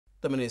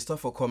The Minister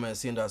for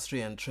Commerce,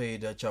 Industry and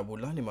Trade,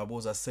 Jabulani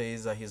Mabuza,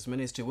 says his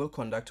ministry will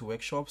conduct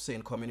workshops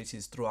in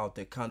communities throughout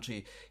the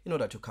country in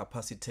order to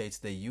capacitate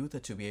the youth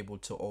to be able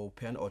to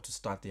open or to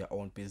start their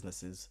own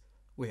businesses.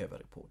 We have a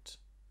report.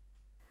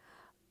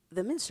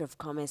 The Ministry of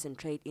Commerce and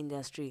Trade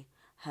Industry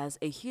has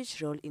a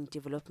huge role in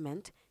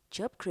development,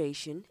 job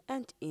creation,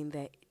 and in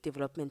the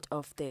development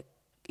of the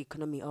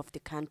economy of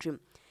the country.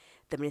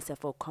 The Minister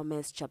for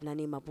Commerce,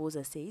 Jabulani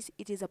Mabuza, says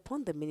it is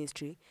upon the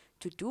ministry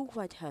to do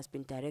what has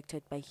been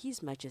directed by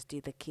His Majesty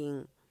the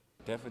King.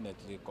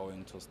 Definitely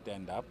going to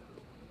stand up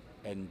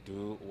and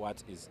do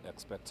what is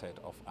expected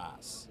of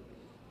us.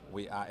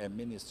 We are a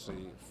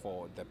ministry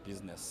for the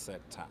business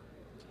sector,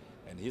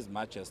 and His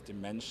Majesty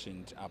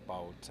mentioned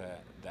about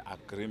the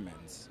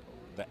agreements,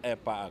 the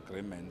EPA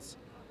agreements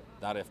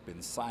that have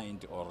been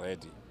signed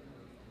already.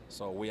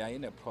 So we are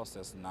in a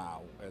process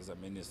now as a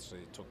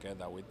ministry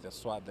together with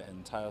the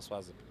entire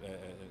Swazi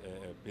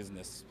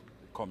business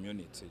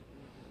community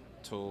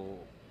to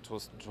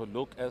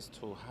look as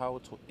to how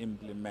to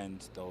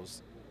implement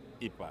those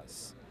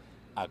EPAs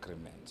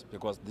agreements,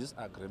 because these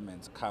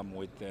agreements come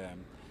with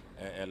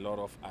a lot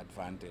of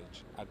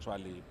advantage.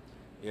 Actually,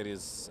 it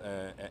is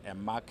a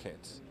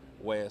market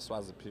where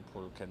Swazi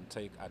people can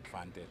take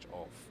advantage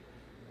of.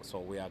 So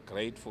we are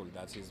grateful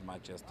that His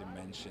Majesty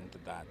mentioned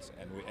that,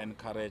 and we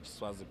encourage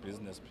Swazi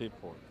business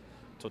people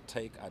to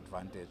take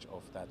advantage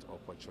of that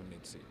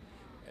opportunity.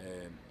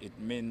 It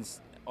means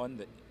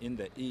in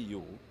the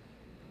EU,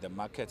 the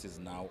market is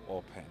now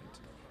opened.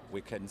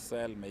 We can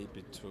sell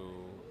maybe to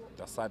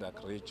the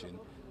SADC region,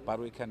 but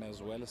we can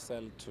as well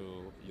sell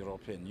to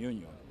European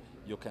Union.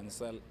 You can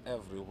sell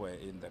everywhere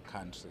in the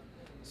country.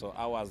 So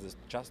ours is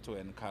just to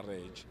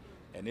encourage,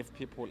 and if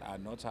people are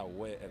not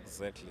aware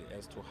exactly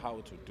as to how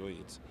to do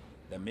it,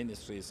 the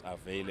ministry is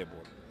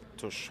available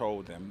to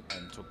show them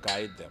and to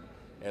guide them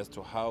as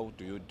to how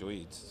do you do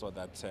it, so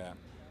that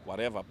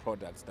whatever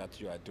products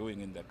that you are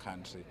doing in the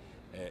country,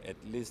 at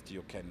least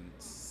you can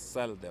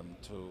sell them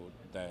to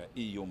the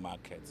EU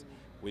markets.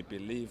 We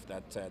believe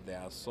that there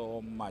are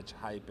so much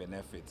high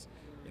benefits.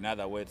 In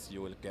other words,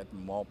 you will get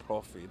more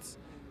profits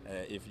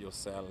if you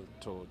sell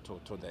to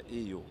the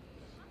EU.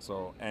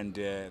 So, and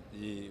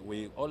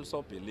we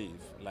also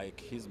believe, like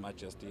His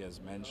Majesty has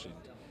mentioned,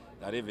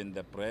 that even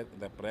the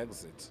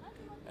Brexit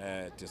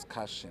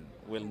discussion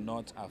will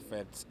not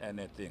affect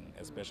anything,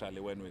 especially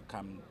when we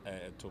come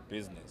to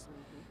business.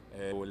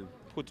 We'll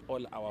put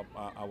all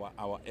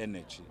our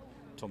energy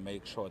to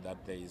make sure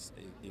that there is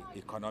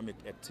economic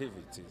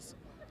activities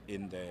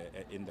in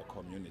the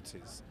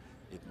communities.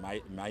 It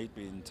might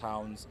be in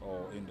towns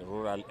or in the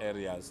rural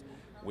areas.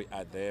 We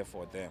are there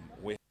for them.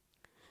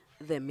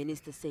 The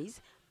minister says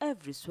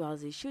every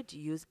Swazi should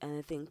use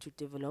anything to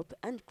develop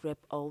and grab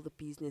all the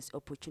business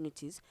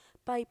opportunities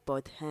by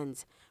both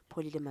hands.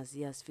 Polile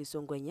Mazias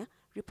Fisongwenya,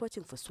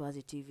 reporting for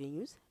Swazi TV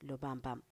News, Lobamba.